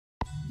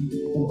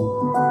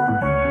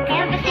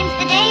Ever since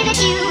the day that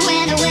you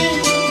went away,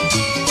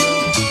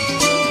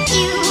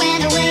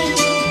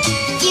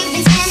 you've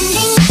been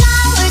sending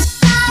flowers,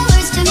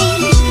 flowers to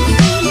me,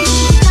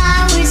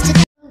 flowers to.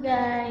 Hello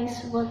guys,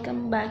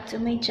 welcome back to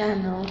my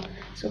channel.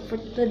 So for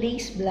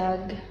today's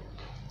vlog,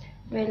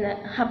 well,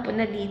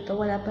 hapon na dito,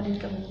 wala pa rin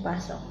kaming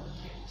pasok.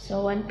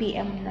 So 1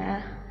 PM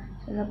na.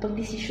 So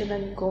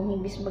napagdesisyonan ko,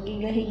 imbis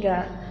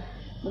magiga-higa,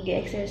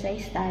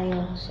 mag-exercise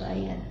tayo. So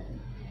ayan.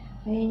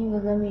 Ayan yung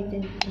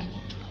gagamitin ko.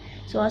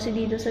 So kasi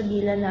dito sa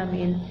dila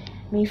namin,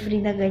 may free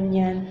na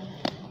ganyan.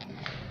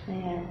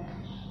 Ayan.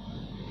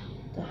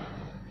 Ito.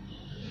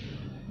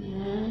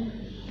 Ayan.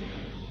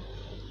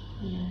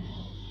 Ayan.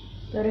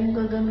 Pero yung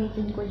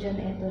gagamitin ko dyan,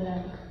 ito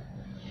lang.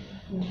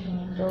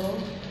 Ito.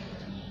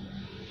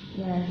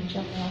 Yan,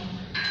 tsaka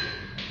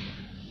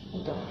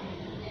ito.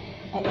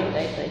 Ay,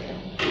 ito.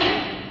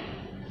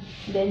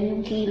 Then,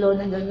 yung kilo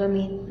na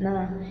gagamit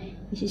na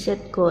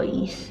isi-set ko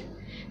is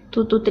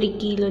 2 to 3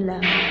 kilo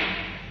lang.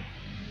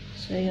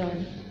 So,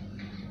 yun.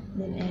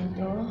 Then,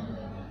 ito.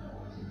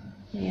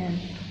 Ayan.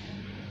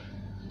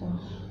 Ito.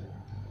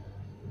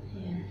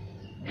 Ayan.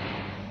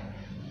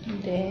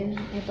 And then,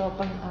 ito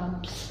pang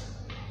abs.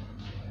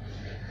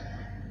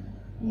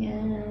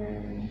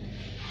 Ayan.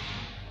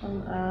 Pang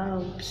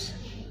abs.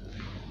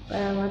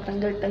 Para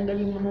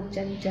matanggal-tanggal yung mga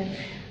tiyan-tiyan.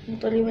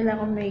 Actually, wala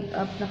akong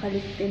makeup.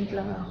 Nakalip tint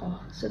lang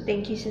ako. So,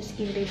 thank you sa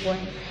Skin Reborn.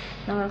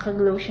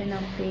 Nakaka-glow siya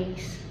ng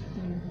face.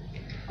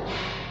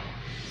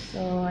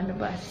 So, ano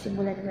ba?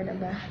 Simulan ko na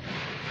ba?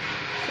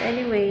 So,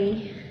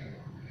 anyway,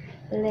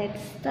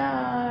 let's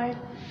start.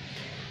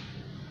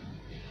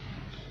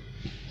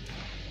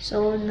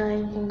 So, na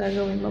yung kung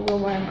gagawin,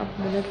 mag-warm up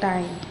muna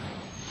tayo.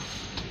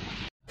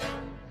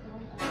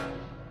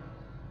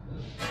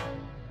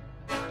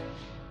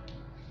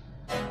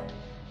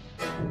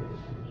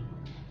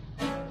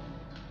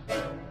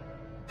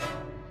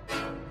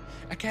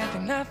 I can't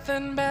think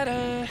nothing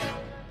better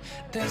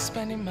than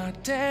spending my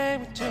day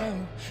with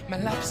you.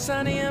 My life is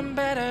sunny and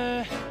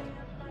better,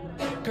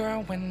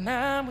 girl, when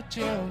I'm with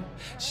you.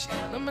 She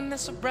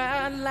luminous so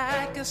bright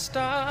like a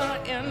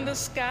star in the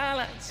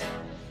skylines.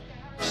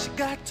 She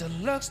got the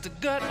looks, the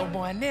good, oh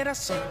boy, I need her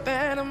so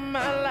bad in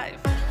my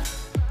life.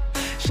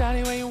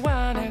 Shawty, where you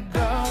wanna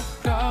go,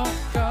 go,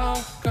 go,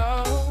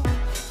 go?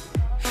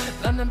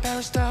 London,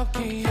 Paris,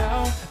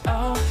 Tokyo,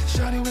 oh,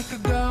 shawty, we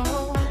could go.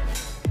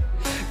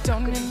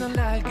 Don't need no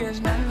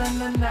luggage, nah, nah,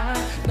 nah, nah.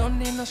 Don't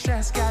need no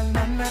stress, girl,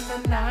 nah, nah, nah,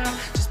 nah.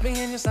 Just me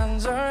and you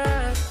sounds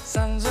alright,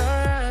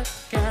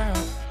 girl.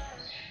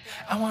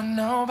 I want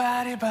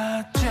nobody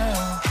but you.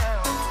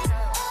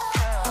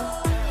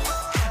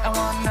 I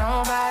want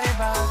nobody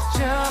but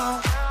you.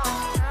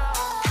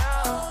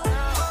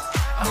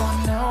 I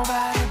want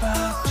nobody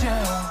but you.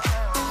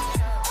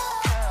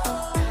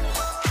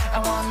 I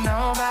want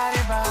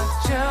nobody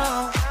but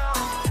you.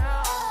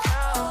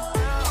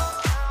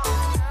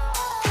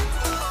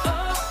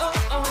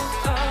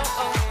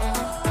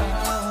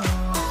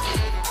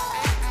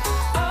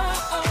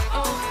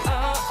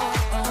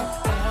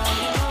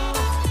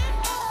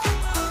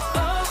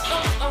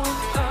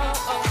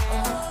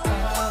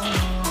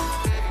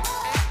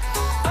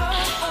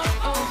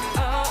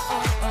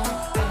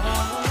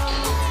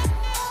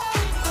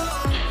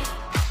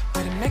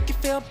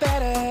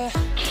 Better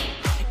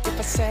if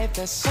I say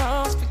the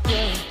songs for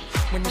you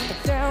when you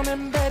put down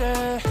and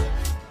better.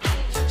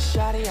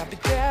 Shawty, I'll be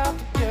there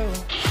for you.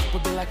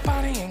 We'll be like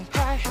Bonnie and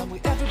Clyde, how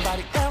we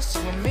everybody else,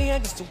 you and me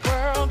against the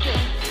world,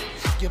 girl.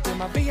 You'll be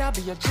my B, I'll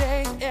be your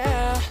J,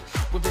 yeah.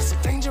 We'll be so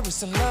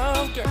dangerous in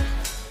love, girl.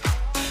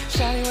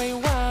 Shawty, where you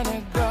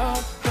wanna go,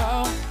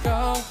 go,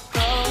 go,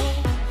 go?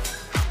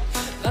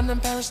 London,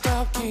 Paris,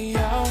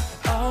 Tokyo,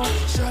 oh,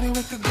 shawty,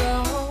 we could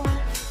go.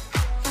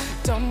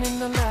 Don't need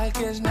no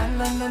luggage, nah,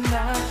 nah, nah,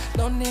 nah.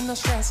 Don't need no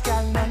stress,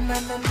 girl, nah, nah,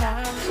 nah,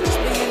 nah. Just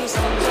be in the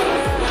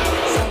sunshine,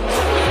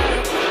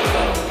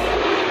 girl.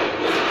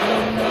 I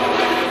want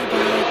nobody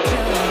but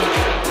you.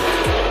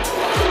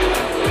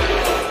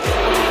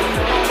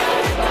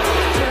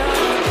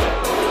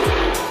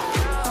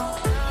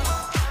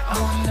 I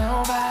want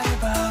nobody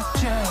but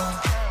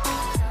you.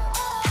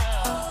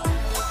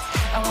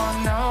 I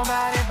want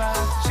nobody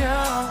but you.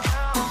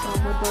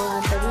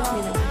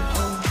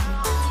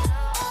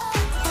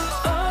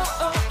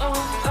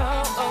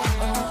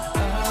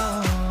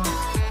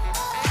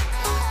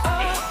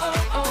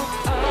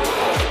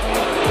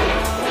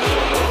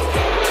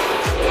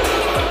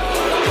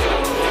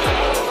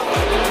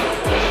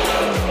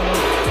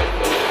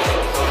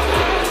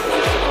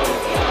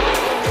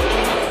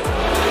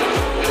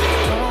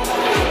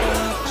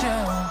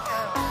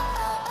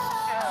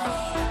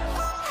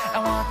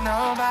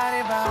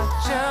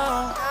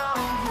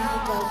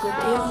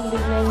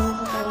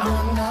 Nobody but you. I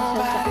want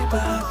nobody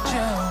but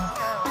you.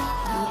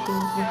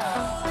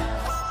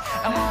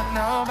 I want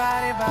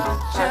nobody but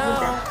you.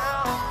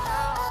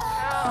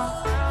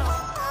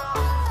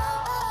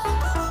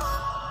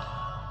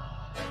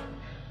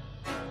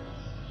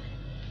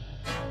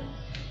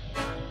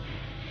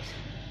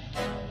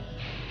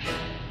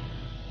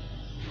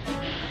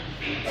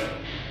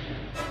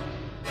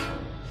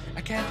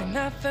 can't do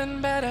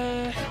nothing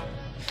better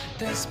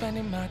than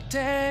spending my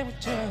day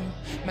with you.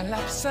 My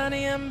life's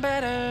sunny and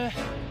better,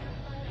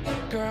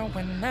 girl,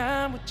 when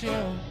I'm with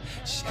you.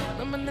 She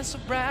illuminates so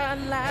bright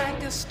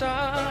like a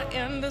star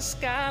in the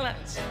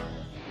skylines.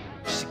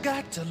 She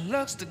got the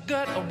looks, the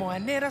good, oh boy, I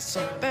need her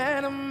so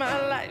bad in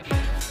my life.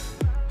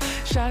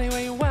 Shawty,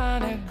 where you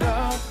wanna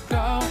go,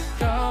 go,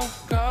 go,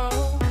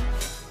 go?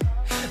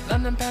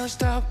 London, Paris,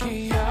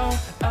 Tokyo,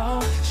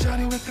 oh,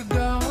 shawty, we could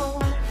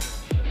go.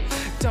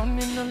 Don't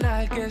need no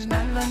luggage,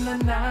 nah, nah, nah,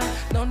 nah.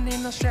 Don't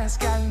need no stress,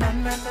 girl, nah,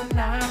 nah, nah,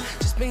 nah.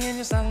 Just me and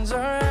you sounds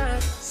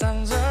alright,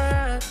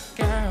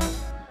 girl.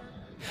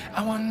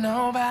 I want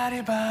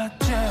nobody but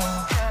you.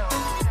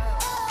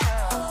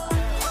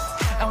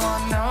 I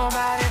want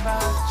nobody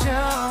but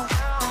you.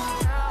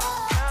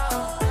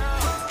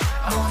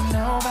 I want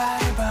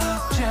nobody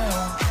but you.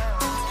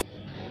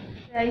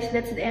 Guys,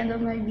 that's the end of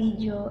my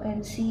video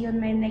and see you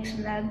on my next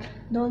vlog.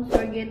 Don't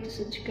forget to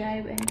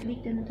subscribe and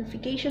click the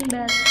notification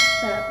bell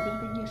para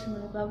updated nyo sa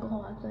mga bago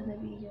kong upload na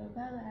video.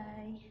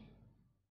 Bye-bye!